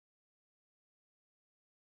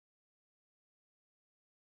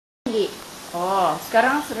Oh,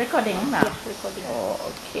 sekarang recording nah? Yeah, recording. Oh,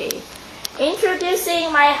 okay.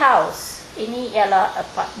 Introducing my house. Ini ialah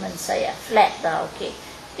apartment saya, flat dah. Okay.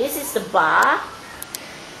 This is the bar.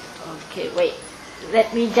 Okay, wait.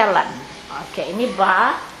 Let me jalan. Okay, ini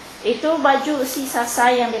bar. Itu baju sisa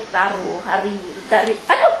saya yang ditaruh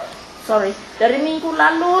dari minggu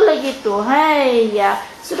lalu lagi tuh. Hai ya,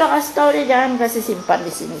 sudah kasih tahu dia jangan kasih simpan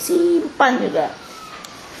di sini. Simpan juga.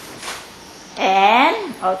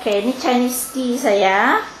 And okay, ini Chinese tea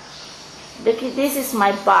saya. This is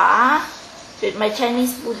my bar with my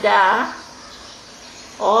Chinese Buddha,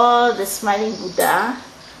 all the smiling Buddha.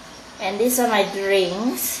 And these are my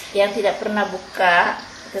drinks yang tidak pernah buka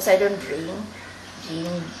because I don't drink.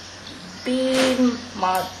 Jim Beam,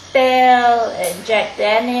 Martell, and Jack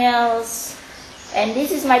Daniels. And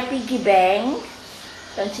this is my piggy bank.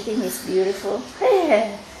 Don't you think he's beautiful?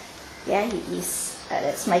 Yeah, he is.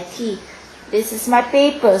 That's my tea. This is my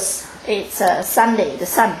papers. It's Sunday, the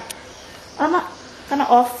sun. Mak, kena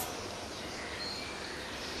off.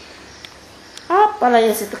 Apalah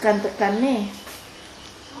yang saya tekan-tekan ni?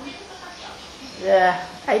 Yeah,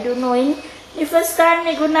 I don't know. Ini first time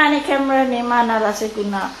ni guna ni kamera ni, mana lah saya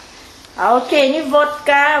guna. Okay, ini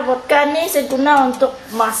vodka. Vodka ni saya guna untuk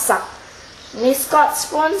masak. Ni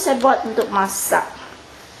Scotch pun saya buat untuk masak.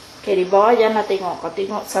 Okay, di bawah jangan tengok. Kau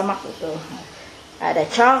tengok sama aku tu. Ada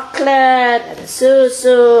coklat, ada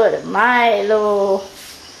susu, ada Milo,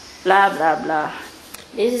 blah blah blah.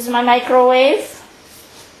 This is my microwave.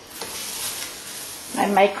 My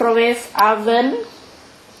microwave oven.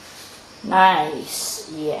 Nice,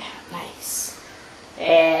 yeah, nice.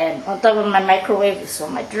 And on top of my microwave is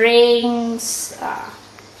all my drinks.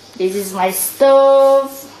 This is my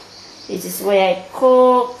stove. This is where I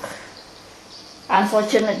cook.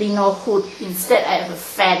 Unfortunately, no hood. Instead, I have a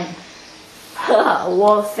fan. A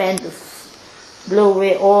wall fan to blow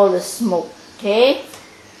away all the smoke. Okay,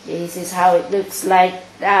 this is how it looks like.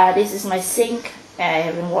 This is my sink. I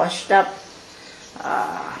haven't washed up.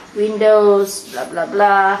 Windows, blah blah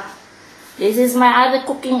blah. This is my other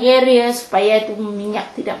cooking area supaya itu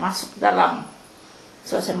minyak tidak masuk dalam.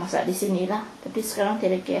 So saya masak di sini lah. Tapi sekarang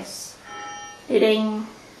tidak gas. Tiding.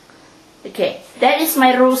 Okay, that is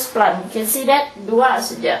my rose plant. You can see that dua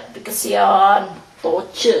saja. Kesian,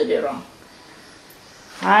 torture dia orang.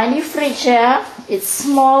 Ini fridge ya. It's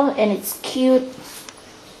small and it's cute.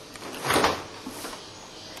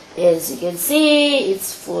 As you can see,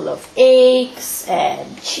 it's full of eggs and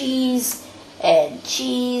cheese and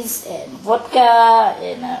vodka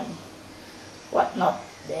and whatnot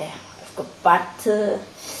there. I've got butter.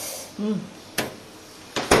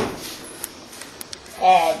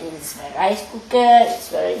 And this is my rice cooker.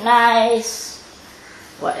 It's very nice.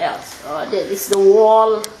 What else? Oh, this is the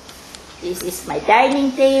wall. This is my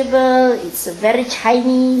dining table. It's a very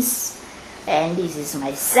Chinese. And this is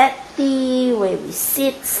my settee where we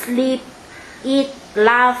sit, sleep, eat,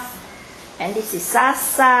 laugh. And this is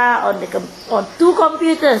Sasa on two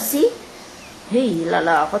computers. See? Hey,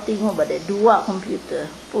 lala, kau tengok ada dua komputer.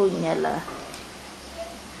 Punya lah.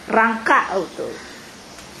 Rangkak auto.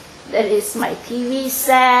 That is my TV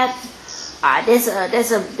set.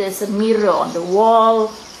 There's a mirror on the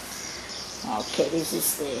wall. Okay, this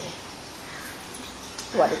is the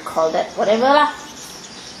what do you call that? Whatever lah.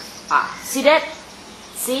 See that?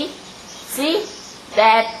 See?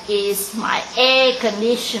 That is my air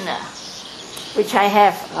conditioner, which I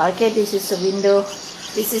have. Okay, this is the window.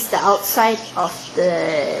 This is the outside of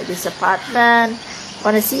this apartment.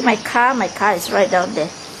 Wanna see my car? My car is right down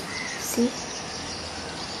there. See?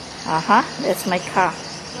 That's my car.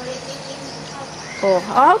 Oh,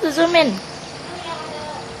 how to zoom in?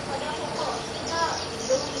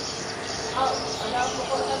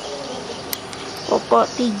 Pokok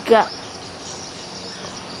 3.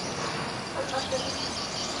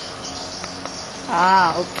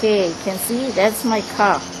 Okay, you can see that's my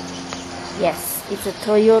car. Yes, it's a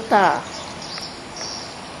Toyota.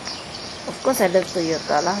 Of course I love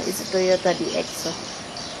Toyota lah. It's a Toyota DX.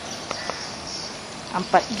 4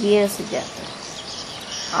 gear saja.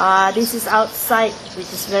 This is outside,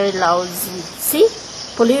 which is very lousy. See?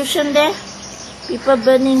 Pollution there. People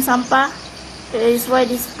burning sampah. That is why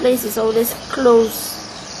this place is always closed.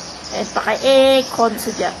 And pakai aircon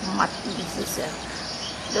saja, mati saja.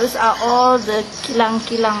 Those are all the kilang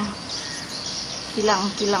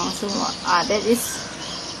semua. That is,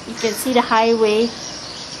 you can see the highway.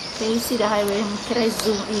 Can you see the highway? Can I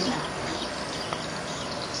zoom in?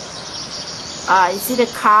 You see the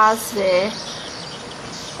cars there.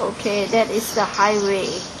 Okay, that is the highway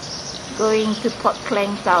going to Port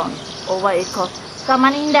Klang Town, or what it called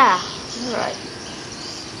Taman Indah. Right.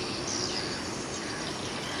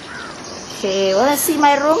 Okay, wanna see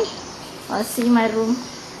my room? Wanna see my room?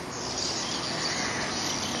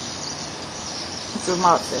 Zoom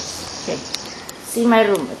out this. Okay. See my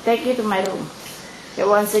room. I'll take you to my room. Okay,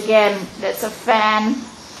 once again, that's a fan.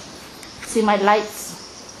 See my lights?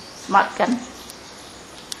 Smart kan?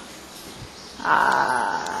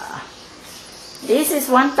 This is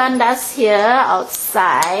one tandas here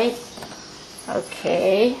outside.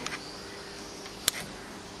 Okay.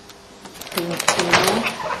 Thank you.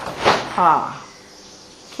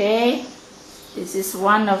 Okay. This is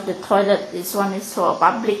one of the toilet. This one is for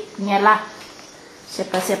public nya lah.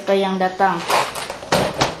 Siapa-siapa yang datang.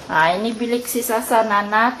 Ini bilik si Sasa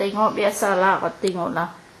Nana. Tengok biasalah. Kau tengok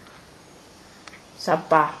lah.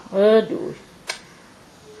 Sampah. Aduh.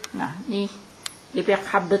 Nah, ni. Dia punya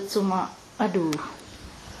cupboard semua. Aduh.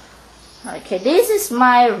 Okay, this is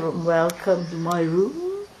my room. Welcome to my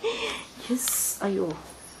room. Yes. Ayo.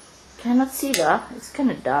 Cannot see that. It's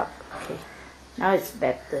kind of dark. Okay. Now it's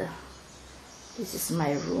better. This is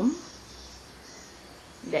my room.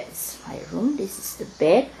 That's my room. This is the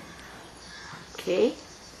bed. Okay.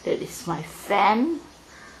 That is my fan.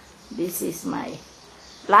 This is my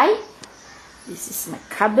light. This is my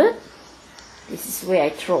cupboard. This is where I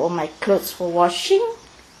throw all my clothes for washing.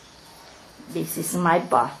 This is my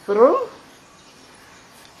bathroom.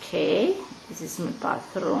 Okay. This is my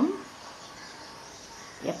bathroom.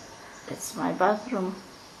 Yep. That's my bathroom.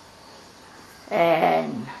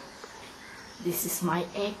 And this is my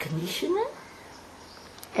air conditioner.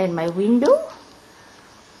 And my window,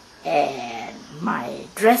 and my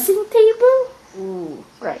dressing table. Ooh,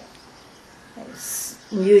 right. As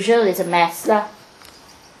usual, it's a mess lah.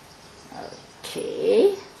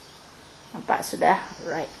 Okay. Nampak sudah?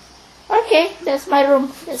 Right. Okay, that's my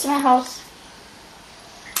room. That's my house.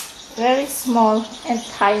 Very small and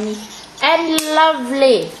tiny and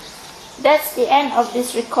lovely. That's the end of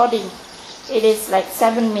this recording. It is like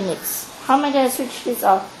 7 minutes. How am I going to switch this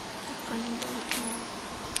off?